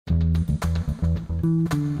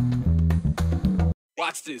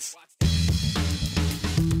Watch this.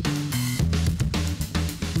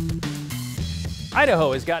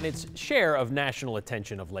 Idaho has gotten its share of national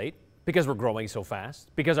attention of late because we're growing so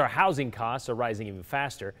fast, because our housing costs are rising even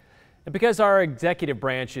faster, and because our executive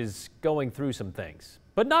branch is going through some things.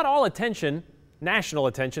 But not all attention, national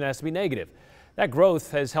attention, has to be negative. That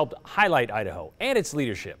growth has helped highlight Idaho and its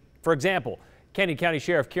leadership. For example, County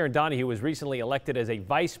Sheriff Kieran Donahue was recently elected as a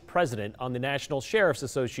vice president on the National Sheriff's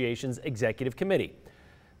Association's executive committee.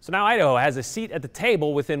 So now Idaho has a seat at the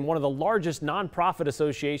table within one of the largest nonprofit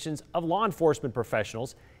associations of law enforcement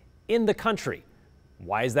professionals in the country.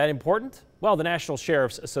 Why is that important? Well, the National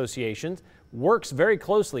Sheriff's Association works very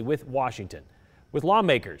closely with Washington, with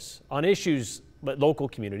lawmakers on issues that local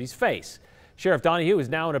communities face. Sheriff Donahue is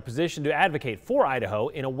now in a position to advocate for Idaho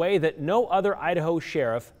in a way that no other Idaho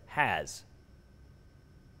sheriff has.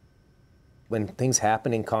 When things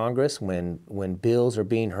happen in Congress, when bills are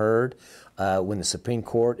being heard, when the Supreme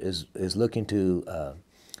Court is looking to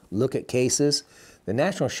look at cases, the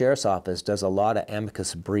National Sheriff's Office does a lot of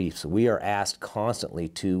amicus briefs. We are asked constantly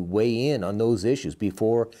to weigh in on those issues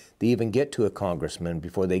before they even get to a congressman,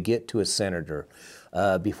 before they get to a senator,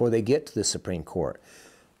 before they get to the Supreme Court.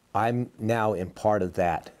 I'm now in part of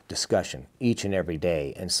that discussion each and every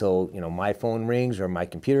day. And so, my phone rings or my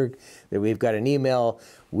computer, that we've got an email,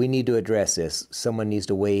 we need to address this. Someone needs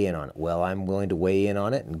to weigh in on it. Well, I'm willing to weigh in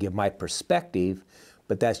on it and give my perspective,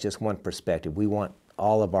 but that's just one perspective. We want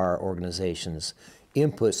all of our organizations'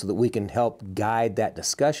 input so that we can help guide that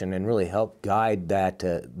discussion and really help guide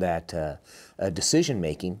that decision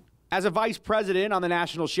making. As a vice president on the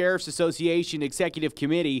National Sheriff's Association Executive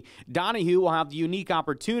Committee, Donahue will have the unique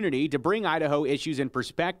opportunity to bring Idaho issues and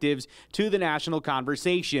perspectives to the national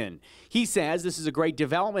conversation. He says this is a great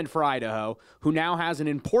development for Idaho, who now has an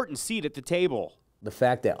important seat at the table. The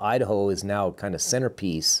fact that Idaho is now kind of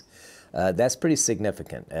centerpiece, that's pretty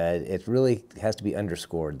significant. It really has to be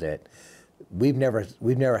underscored that we've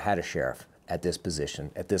never had a sheriff at this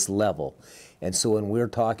position, at this level. And so when we're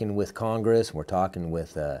talking with Congress, we're talking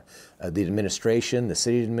with the administration, the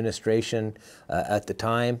city administration at the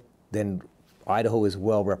time, then Idaho is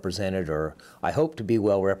well represented, or I hope to be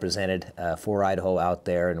well represented for Idaho out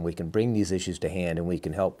there, and we can bring these issues to hand and we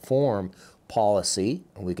can help form policy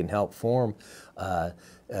and we can help form the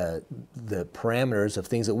parameters of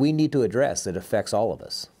things that we need to address that affects all of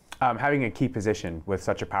us. Having a key position with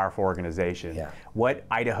such a powerful organization, what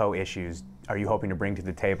Idaho issues are you hoping to bring to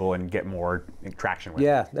the table and get more traction with?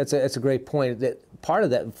 Yeah, that's a great point. Part of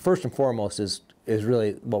that, first and foremost, is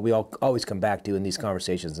really what we always come back to in these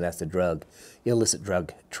conversations, and that's the illicit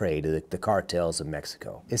drug trade, the cartels of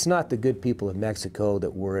Mexico. It's not the good people of Mexico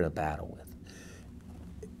that we're in a battle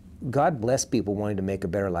with. God bless people wanting to make a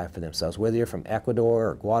better life for themselves, whether you're from Ecuador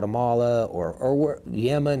or Guatemala or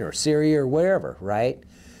Yemen or Syria or wherever, right?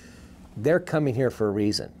 They're coming here for a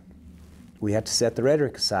reason. We have to set the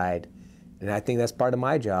rhetoric aside, and I think that's part of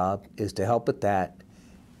my job, is to help with that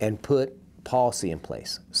and put policy in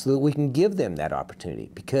place so that we can give them that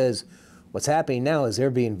opportunity, because what's happening now is they're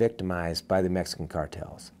being victimized by the Mexican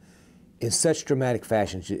cartels in such dramatic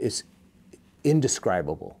fashion. It's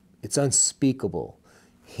indescribable. It's unspeakable,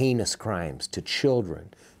 heinous crimes to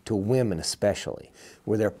children, to women especially,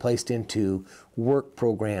 where they're placed into work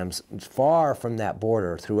programs far from that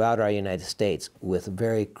border throughout our United States with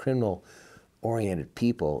very criminal-oriented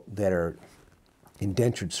people that are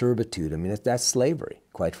indentured servitude. I mean, that's slavery,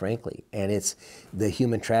 quite frankly. And it's the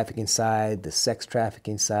human trafficking side, the sex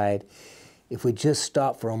trafficking side. If we just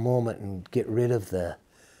stop for a moment and get rid of the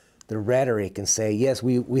rhetoric and say, yes,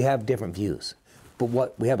 we have different views,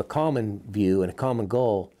 but we have a common view and a common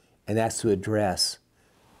goal, and that's to address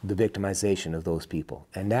the victimization of those people.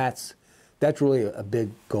 And that's really a big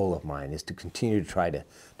goal of mine, is to continue to try to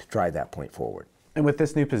drive that point forward. And with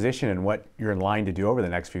this new position and what you're in line to do over the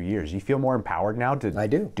next few years, you feel more empowered now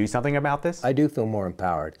to do something about this? I do feel more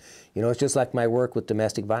empowered. It's just like my work with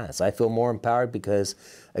domestic violence. I feel more empowered because,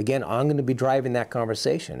 again, I'm going to be driving that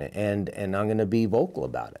conversation, and I'm going to be vocal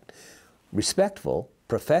about it. Respectful,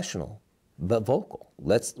 professional, but vocal.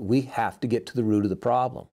 We have to get to the root of the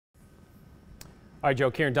problem. All right,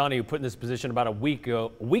 Joe, Kieran Donahue put in this position about a week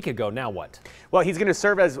ago. Now what? Well, he's going to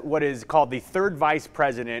serve as what is called the third vice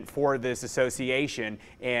president for this association.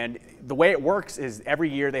 And the way it works is every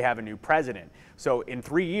year they have a new president. So in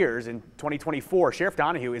 3 years, in 2024, Sheriff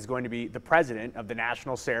Donahue is going to be the president of the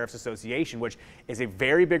National Sheriff's Association, which is a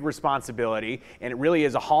very big responsibility, and it really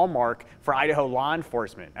is a hallmark for Idaho law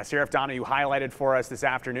enforcement. As Sheriff Donahue highlighted for us this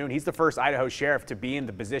afternoon, he's the first Idaho sheriff to be in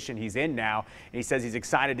the position he's in now, and he says he's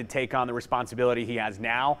excited to take on the responsibility he has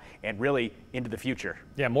now and really into the future.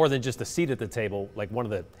 Yeah, more than just a seat at the table, like one of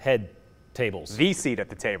the head tables. The seat at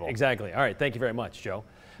the table. Exactly. All right, thank you very much, Joe.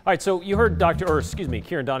 All right, so you heard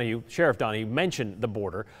Kieran Donahue, Sheriff Donahue, mention the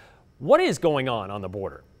border. What is going on the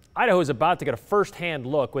border? Idaho is about to get a first-hand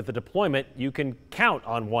look with a deployment you can count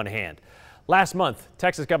on one hand. Last month,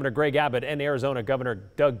 Texas Governor Greg Abbott and Arizona Governor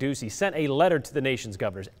Doug Ducey sent a letter to the nation's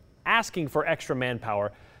governors asking for extra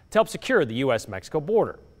manpower to help secure the U.S.-Mexico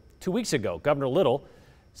border. 2 weeks ago, Governor Little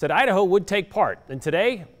said Idaho would take part, and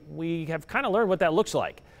today we have kind of learned what that looks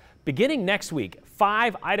like. Beginning next week,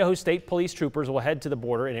 5 Idaho State Police troopers will head to the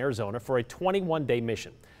border in Arizona for a 21-day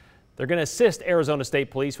mission. They're going to assist Arizona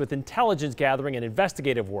State Police with intelligence gathering and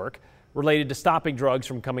investigative work related to stopping drugs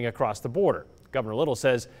from coming across the border. Governor Little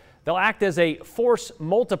says they'll act as a force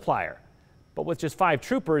multiplier, but with just 5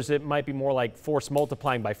 troopers, it might be more like force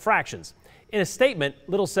multiplying by fractions. In a statement,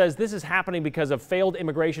 Little says this is happening because of failed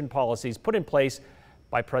immigration policies put in place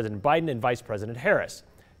by President Biden and Vice President Harris.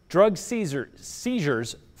 Drug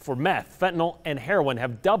seizures for meth, fentanyl, and heroin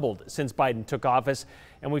have doubled since Biden took office,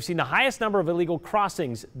 and we've seen the highest number of illegal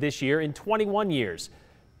crossings this year in 21 years.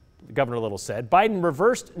 Governor Little said Biden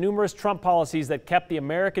reversed numerous Trump policies that kept the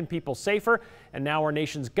American people safer, and now our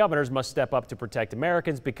nation's governors must step up to protect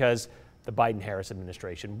Americans because the Biden-Harris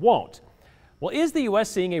administration won't. Well, is the U.S.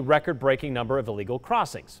 seeing a record-breaking number of illegal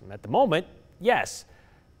crossings? At the moment, yes.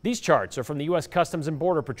 These charts are from the U.S. Customs and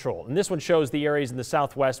Border Patrol, and this one shows the areas in the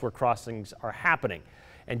Southwest where crossings are happening.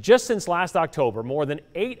 And just since last October, more than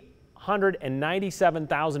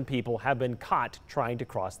 897,000 people have been caught trying to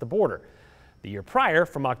cross the border. The year prior,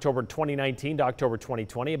 from October 2019 to October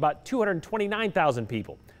 2020, about 229,000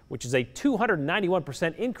 people, which is a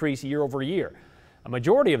 291% increase year over year. A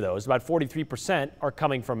majority of those, about 43%, are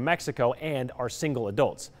coming from Mexico and are single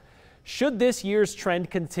adults. Should this year's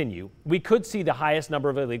trend continue, we could see the highest number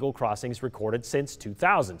of illegal crossings recorded since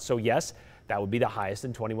 2000. So yes, that would be the highest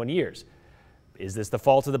in 21 years. Is this the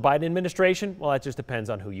fault of the Biden administration? Well, that just depends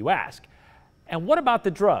on who you ask. And what about the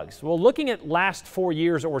drugs? Well, looking at last 4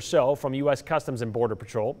 years or so from U.S. Customs and Border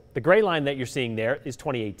Patrol, the gray line that you're seeing there is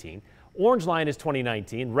 2018. Orange line is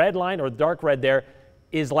 2019. Red line, or dark red there,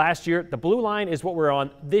 is last year. The blue line is what we're on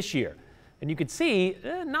this year. And you can see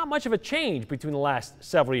not much of a change between the last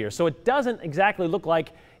several years. So it doesn't exactly look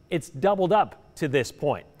like it's doubled up to this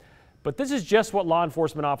point. But this is just what law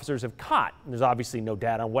enforcement officers have caught. There's obviously no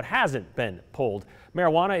data on what hasn't been pulled.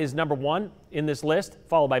 Marijuana is number 1 in this list,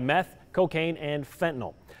 followed by meth, cocaine, and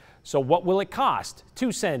fentanyl. So what will it cost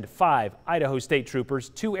to send 5 Idaho State troopers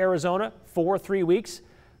to Arizona for 3 weeks?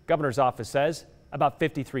 Governor's office says about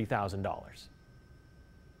 $53,000.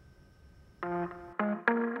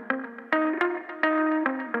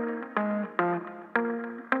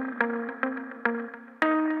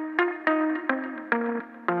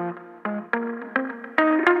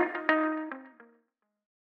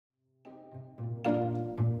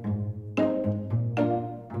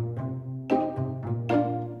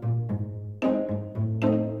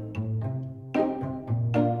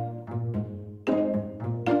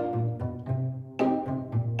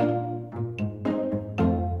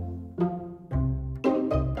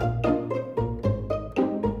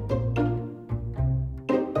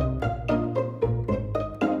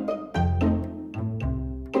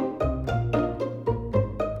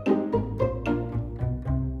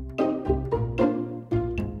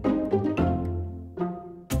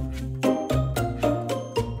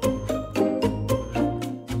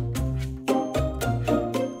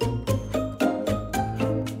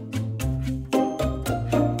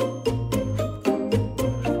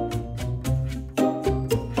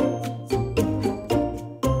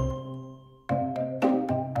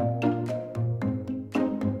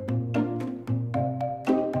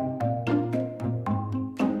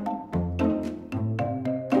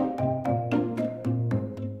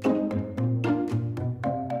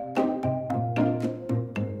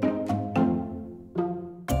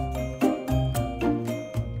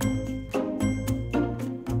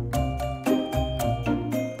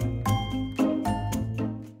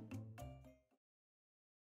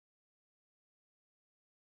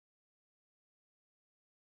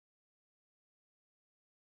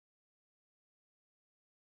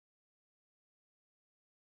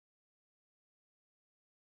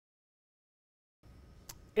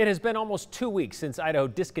 It has been almost 2 weeks since Idaho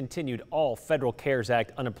discontinued all federal CARES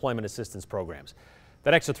Act unemployment assistance programs.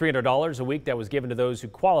 That extra $300 a week that was given to those who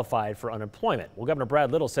qualified for unemployment. Well, Governor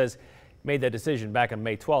Brad Little says he made that decision back on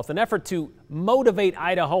May 12th, an effort to motivate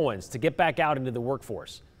Idahoans to get back out into the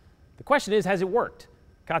workforce. The question is, has it worked?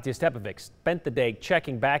 Katya Stepovic spent the day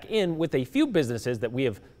checking back in with a few businesses that we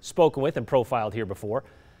have spoken with and profiled here before.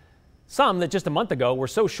 Some that just a month ago were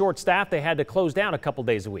so short-staffed they had to close down a couple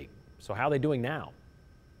days a week. So how are they doing now?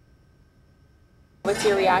 What's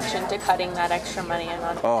your reaction to cutting that extra money in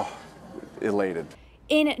on? Oh, elated.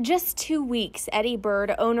 In just 2 weeks, Eddie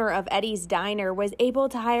Bird, owner of Eddie's Diner, was able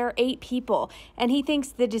to hire 8 people, and he thinks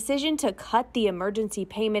the decision to cut the emergency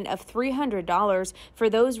payment of $300 for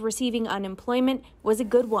those receiving unemployment was a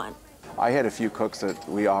good one. I had a few cooks that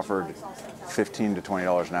we offered $15 to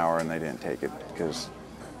 $20 an hour, and they didn't take it because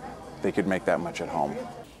they could make that much at home.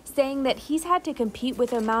 Saying that he's had to compete with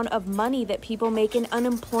the amount of money that people make in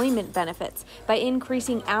unemployment benefits by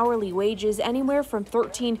increasing hourly wages anywhere from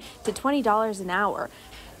 $13 to $20 an hour.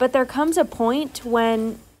 But there comes a point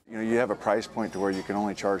when you have a price point to where you can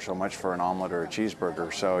only charge so much for an omelet or a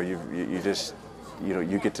cheeseburger. So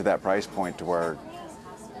you get to that price point to where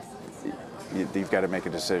you've got to make a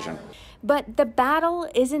decision. But the battle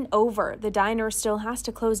isn't over. The diner still has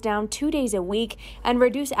to close down 2 days a week and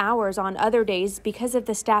reduce hours on other days because of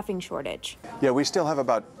the staffing shortage. Yeah, we still have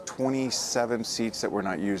about 27 seats that we're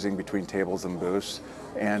not using between tables and booths.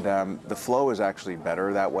 And the flow is actually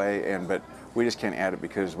better that way, but we just can't add it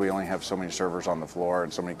because we only have so many servers on the floor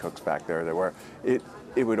and so many cooks back there that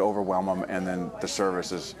it would overwhelm them, and then the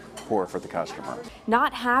service is poor for the customer.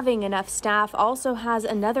 Not having enough staff also has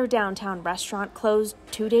another downtown restaurant closed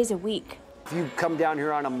 2 days a week. If you come down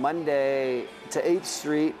here on a Monday to 8th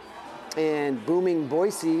Street in booming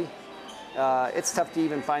Boise, it's tough to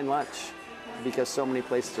even find lunch because so many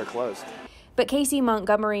places are closed. But Casey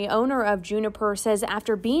Montgomery, owner of Juniper, says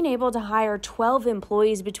after being able to hire 12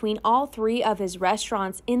 employees between all 3 of his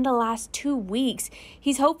restaurants in the last 2 weeks,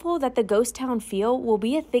 he's hopeful that the ghost town feel will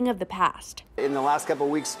be a thing of the past. In the last couple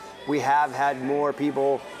of weeks, we have had more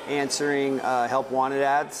people answering help wanted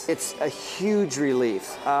ads. It's a huge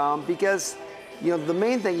relief because the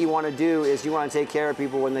main thing you want to do is you want to take care of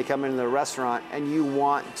people when they come into the restaurant, and you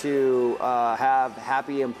want to have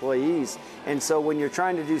happy employees. And so when you're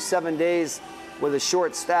trying to do 7 days with a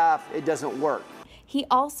short staff, it doesn't work. He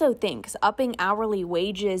also thinks upping hourly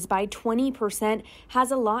wages by 20% has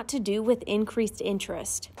a lot to do with increased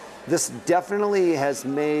interest. This definitely has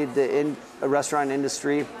made the restaurant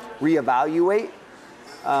industry reevaluate.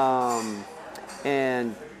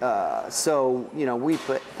 So we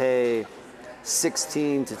pay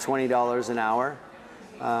 $16 to $20 an hour.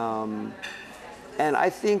 And I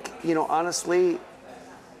think, honestly,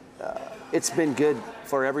 it's been good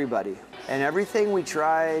for everybody. And everything we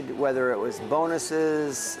tried, whether it was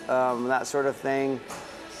bonuses, that sort of thing,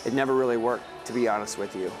 it never really worked, to be honest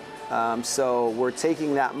with you. So we're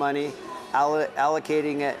taking that money,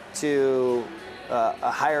 allocating it to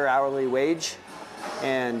a higher hourly wage,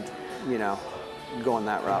 and, going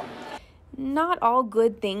that route. Not all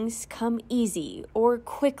good things come easy, or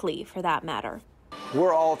quickly for that matter.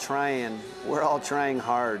 We're all trying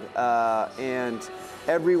hard, and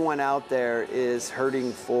everyone out there is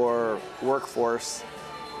hurting for workforce,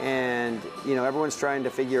 and everyone's trying to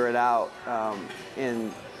figure it out,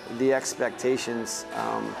 and the expectations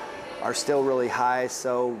are still really high.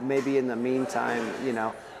 So maybe in the meantime,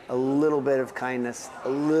 a little bit of kindness, a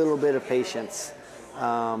little bit of patience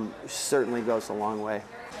certainly goes a long way.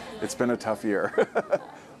 It's been a tough year,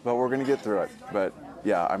 but we're going to get through it. But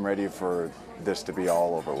yeah, I'm ready for this to be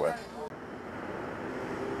all over with.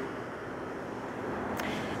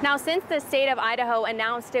 Now, since the state of Idaho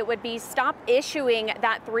announced it would be stop issuing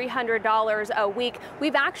that $300 a week,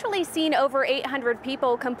 we've actually seen over 800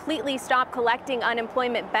 people completely stop collecting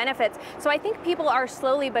unemployment benefits. So I think people are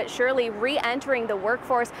slowly but surely re-entering the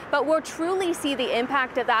workforce, but we'll truly see the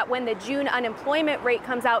impact of that when the June unemployment rate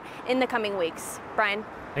comes out in the coming weeks. Brian?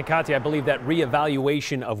 And Katya, I believe that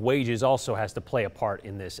reevaluation of wages also has to play a part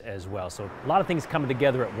in this as well. So a lot of things coming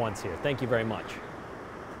together at once here. Thank you very much.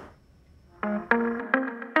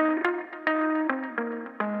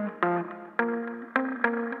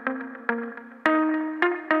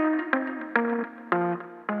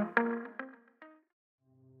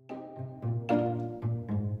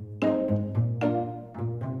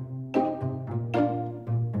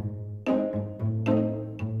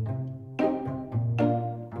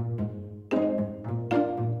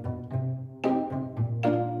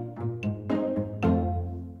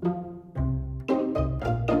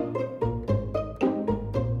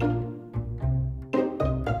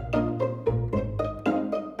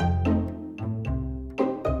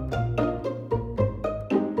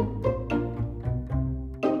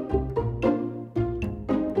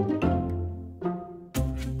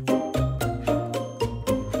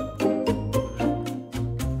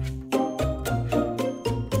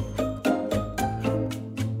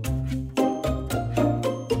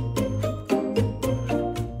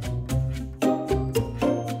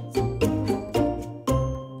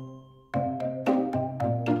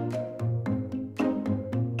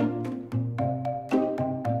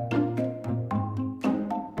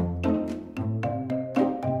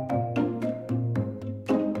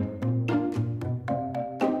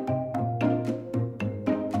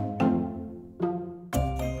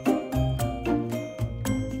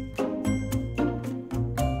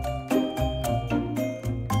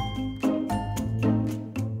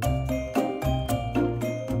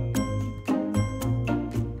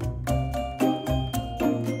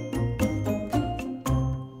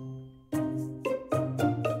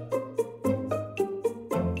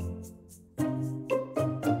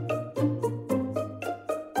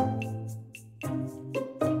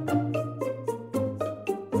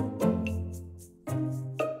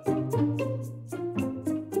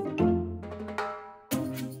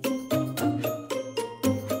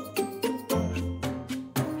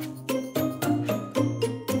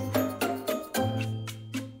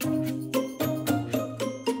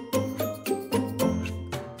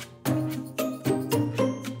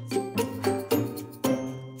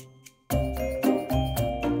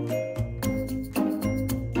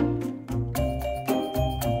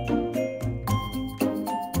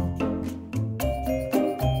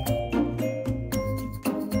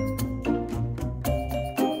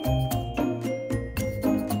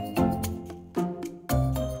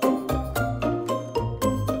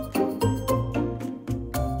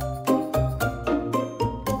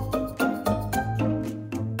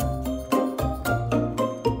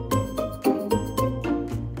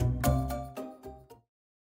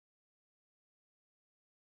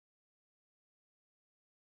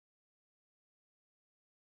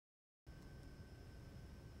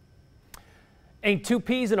 Ain't two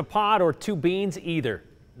peas in a pod or two beans either.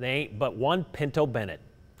 They ain't but one Pinto Bennett.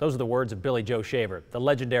 Those are the words of Billy Joe Shaver, the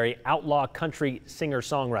legendary outlaw country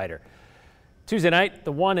singer-songwriter. Tuesday night,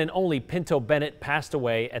 the one and only Pinto Bennett passed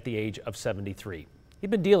away at the age of 73. He'd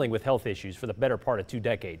been dealing with health issues for the better part of 2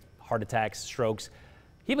 decades. Heart attacks, strokes.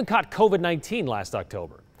 He even caught COVID-19 last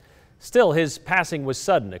October. Still, his passing was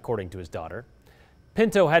sudden, according to his daughter.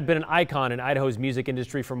 Pinto had been an icon in Idaho's music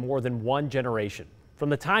industry for more than 1 generation. From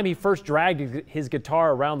the time he first dragged his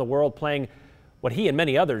guitar around the world playing what he and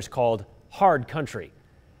many others called hard country.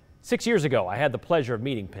 6 years ago, I had the pleasure of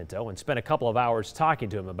meeting Pinto and spent a couple of hours talking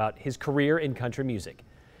to him about his career in country music.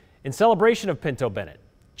 In celebration of Pinto Bennett,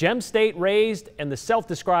 Gem State raised and the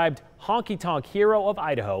self-described honky-tonk hero of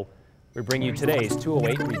Idaho, we bring you today's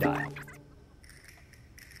 208 Redial.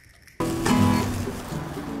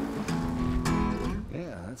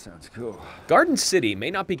 That sounds cool. Garden City may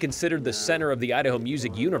not be considered the center of the Idaho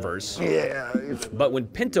music universe, but when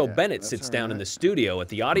Pinto Bennett sits down in the studio at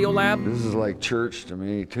the Audio Lab, this is like church to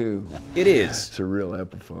me too. It is. It's a real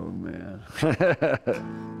Epiphone, man.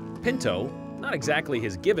 Pinto, not exactly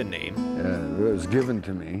his given name. Yeah, it was given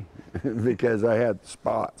to me because I had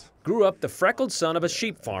spots. Grew up the freckled son of a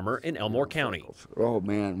sheep farmer in Elmore County. Oh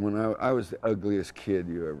man, when I was the ugliest kid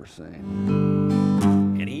you ever seen.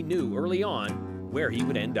 And he knew early on where he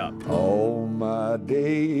would end up. All my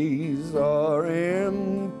days are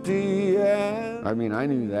empty and... I mean, I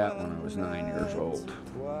knew that when I was 9 years old.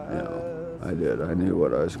 You know, I did. I knew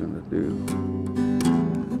what I was going to do.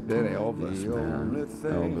 Then Elvis, man.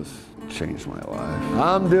 Elvis changed my life.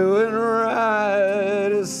 I'm doing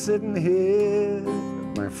right as sitting here.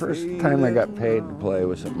 My first time I got paid to play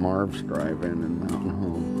was at Marv's Drive-In in Mountain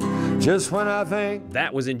Home. Just when I think...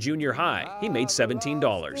 That was in junior high. He made $17.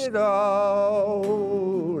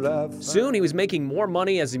 Soon he was making more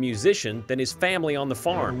money as a musician than his family on the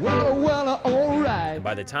farm. And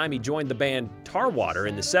by the time he joined the band Tarwater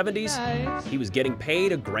in the 70s, he was getting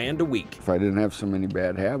paid $1,000 a week. If I didn't have so many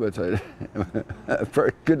bad habits, I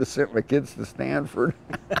probably could have sent my kids to Stanford.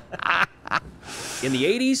 In the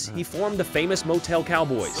 80s, he formed the famous Motel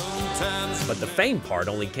Cowboys. But the fame part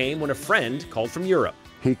only came when a friend called from Europe.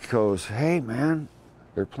 He goes, hey man,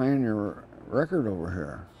 they're playing your record over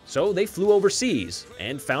here. So they flew overseas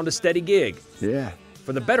and found a steady gig. Yeah.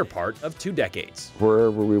 For the better part of 2 decades.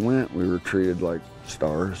 Wherever we went, we were treated like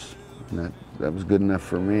stars. And that was good enough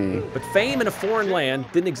for me. But fame in a foreign land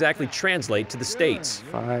didn't exactly translate to the States.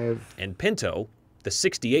 5. And Pinto, the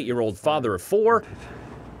 68-year-old father of 4,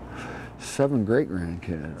 7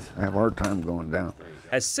 great-grandkids. I have a hard time going down.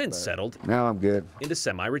 Has since settled now I'm good. into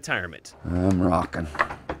semi-retirement. I'm rocking.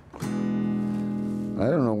 I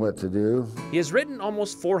don't know what to do. He has written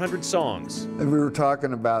almost 400 songs. And we were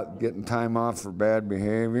talking about getting time off for bad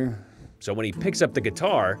behavior. So when he picks up the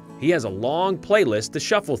guitar, he has a long playlist to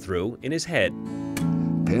shuffle through in his head.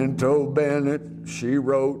 Pinto Bennett, she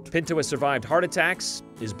wrote. Pinto has survived heart attacks,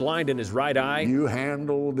 is blind in his right eye. You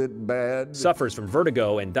handled it bad. Suffers from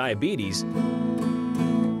vertigo and diabetes.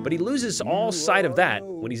 But he loses all sight of that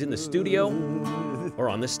when he's in the studio or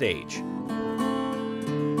on the stage.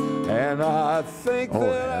 And I think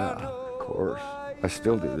yeah, of course. I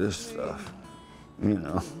still do this stuff, you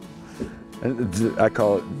know. I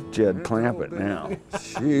call it Jed Clampett now.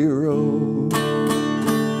 She wrote.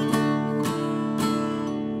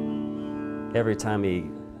 Every time he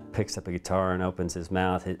picks up a guitar and opens his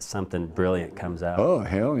mouth, something brilliant comes out. Oh,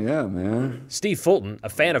 hell yeah, man. Steve Fulton, a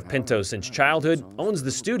fan of Pinto since childhood, owns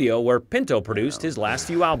the studio where Pinto produced his last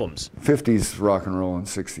few albums. 50s rock and roll and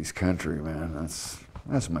 60s country, man.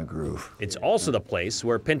 That's my groove. It's also the place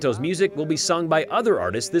where Pinto's music will be sung by other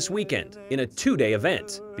artists this weekend in a 2-day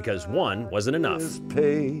event, because one wasn't enough.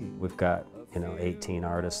 We've got, 18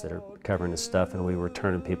 artists that are covering his stuff, and we were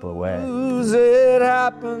turning people away.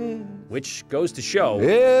 Which goes to show,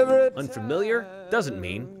 unfamiliar doesn't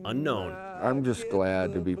mean unknown. I'm just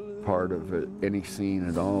glad to be part of any scene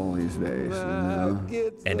at all these days, you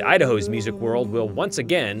know? And Idaho's music world will once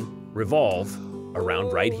again revolve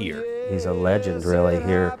around right here. He's a legend really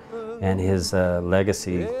here, and his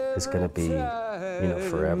legacy is going to be,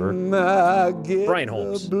 forever. Brian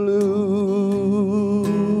Holmes,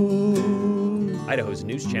 Idaho's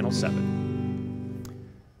News Channel 7.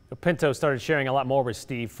 Pinto started sharing a lot more with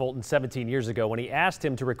Steve Fulton 17 years ago when he asked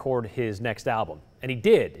him to record his next album, and he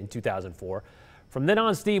did in 2004. From then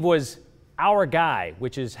on, Steve was our guy,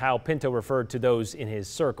 which is how Pinto referred to those in his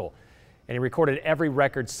circle. And he recorded every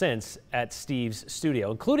record since at Steve's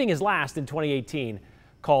studio, including his last in 2018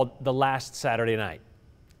 called The Last Saturday Night.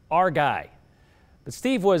 Our guy. But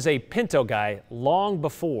Steve was a Pinto guy long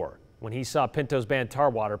before when he saw Pinto's band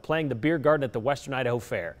Tarwater playing the beer garden at the Western Idaho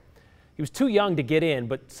Fair. He He was too young to get in,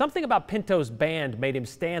 but something about Pinto's band made him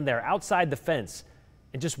stand there outside the fence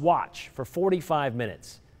and just watch for 45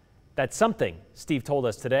 minutes. That something, Steve told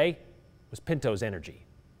us today, was Pinto's energy.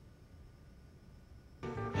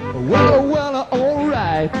 Well, all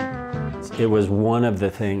right. It was one of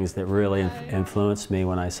the things that really influenced me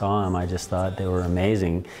when I saw them. I just thought they were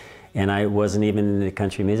amazing. And I wasn't even into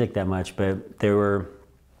country music that much, but there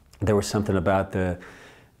was something about the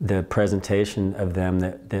presentation of them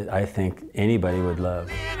that I think anybody would love.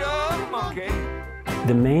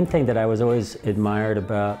 The main thing that I was always admired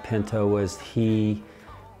about Pinto was his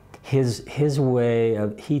way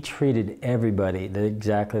of, he treated everybody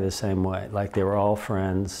exactly the same way, like they were all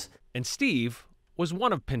friends. And Steve was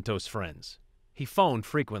one of Pinto's friends. He phoned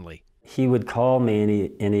frequently. He would call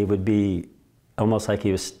me and he would be almost like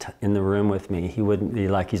he was in the room with me. He wouldn't be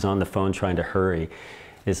like he's on the phone trying to hurry.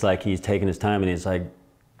 It's like he's taking his time and he's like,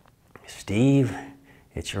 Steve,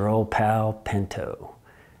 it's your old pal Pinto.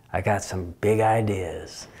 I got some big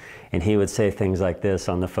ideas. And he would say things like this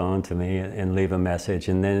on the phone to me and leave a message,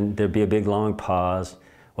 and then there'd be a big long pause.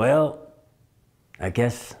 Well, I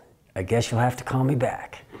guess you'll have to call me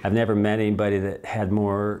back. I've never met anybody that had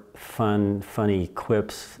more funny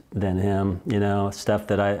quips than him, you know, stuff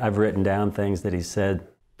that I've written down, things that he said.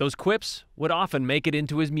 Those quips would often make it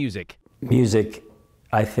into his music. Music,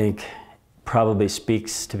 I think, probably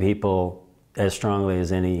speaks to people as strongly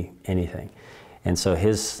as anything. And so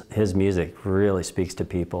his music really speaks to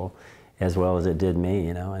people as well as it did me,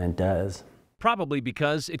 you know, and it does. Probably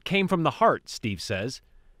because it came from the heart, Steve says.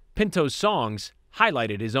 Pinto's songs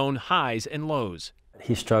highlighted his own highs and lows.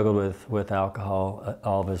 He struggled with alcohol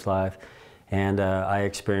all of his life, and I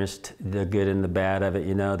experienced the good and the bad of it.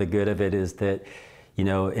 You know, the good of it is that, you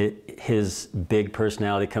know, his big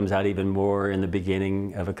personality comes out even more in the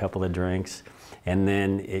beginning of a couple of drinks, and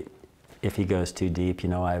then if he goes too deep, you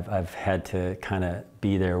know, I've had to kind of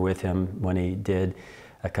be there with him when he did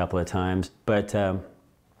a couple of times. But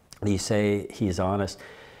you say he's honest.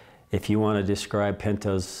 If you want to describe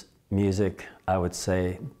Pinto's music, I would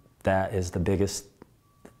say that is the biggest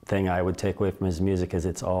thing I would take away from his music, is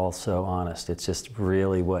it's all so honest. It's just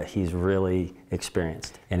really what he's really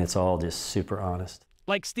experienced, and it's all just super honest.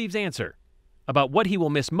 Like Steve's answer about what he will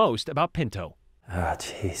miss most about Pinto. Oh,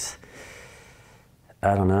 jeez.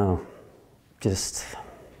 I don't know. Just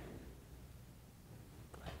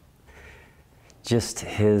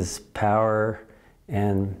his power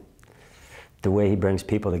and the way he brings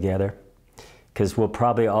people together. Because we'll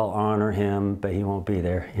probably all honor him, but he won't be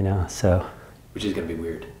there, you know, so. Which is going to be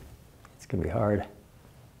weird. It's going to be hard.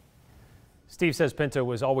 Steve says Pinto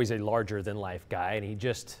was always a larger-than-life guy, and he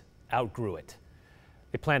just outgrew it.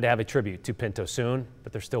 They plan to have a tribute to Pinto soon,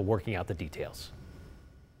 but they're still working out the details.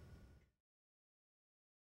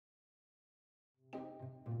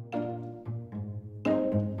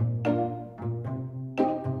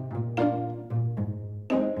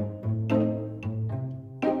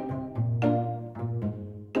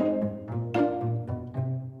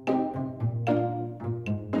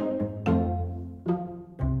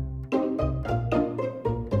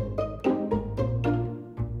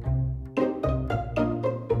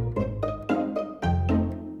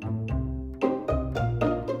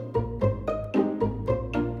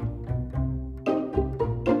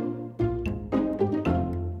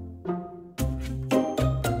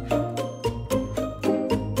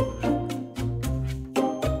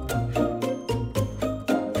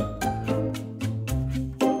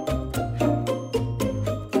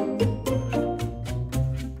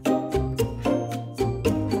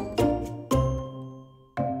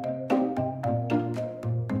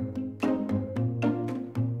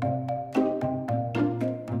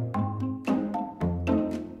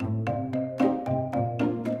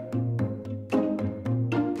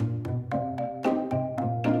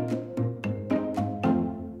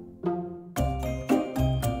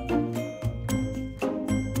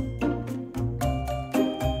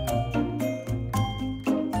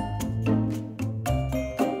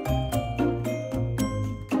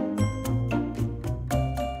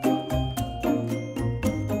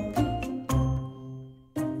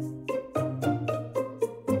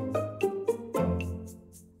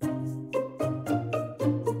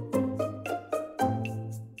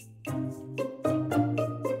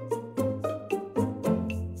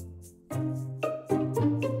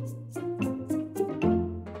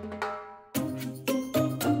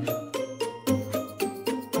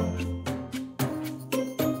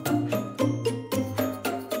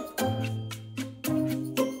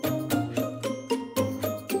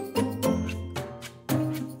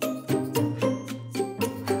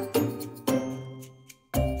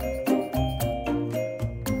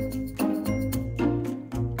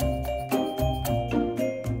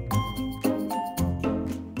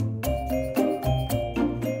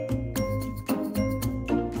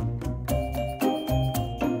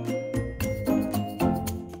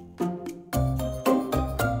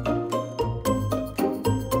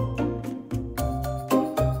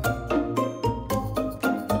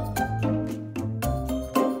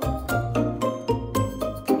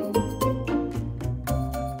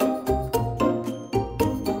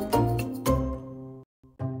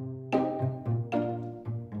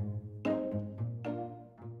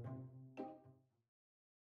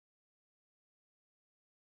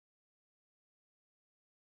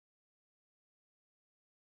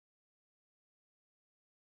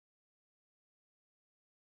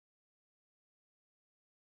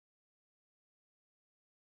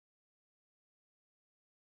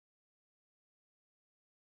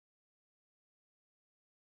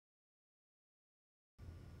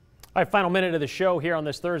 All right, final minute of the show here on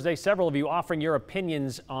this Thursday. Several of you offering your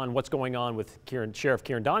opinions on what's going on with Sheriff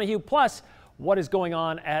Kieran Donahue, plus what is going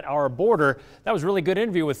on at our border. That was a really good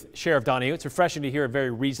interview with Sheriff Donahue. It's refreshing to hear a very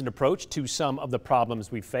reasoned approach to some of the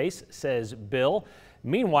problems we face, says Bill.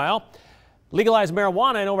 Meanwhile, legalized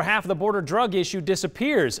marijuana and over half of the border drug issue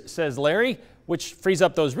disappears, says Larry, which frees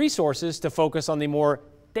up those resources to focus on the more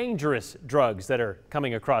dangerous drugs that are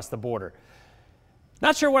coming across the border.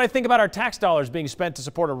 Not sure what I think about our tax dollars being spent to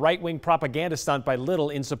support a right-wing propaganda stunt by Little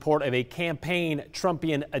in support of a campaign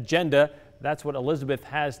Trumpian agenda. That's what Elizabeth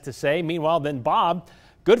has to say. Meanwhile, then Bob,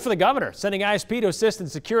 good for the governor, sending ISP to assist in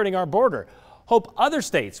securing our border. Hope other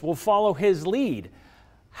states will follow his lead.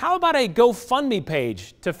 How about a GoFundMe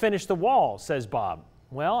page to finish the wall, says Bob.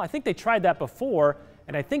 Well, I think they tried that before,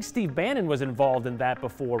 and I think Steve Bannon was involved in that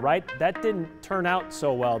before, right? That didn't turn out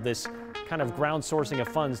so well, this kind of ground sourcing of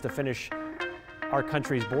funds to finish our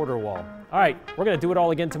country's border wall. All right, we're going to do it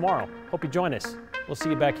all again tomorrow. Hope you join us. We'll see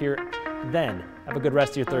you back here then. Have a good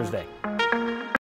rest of your Thursday.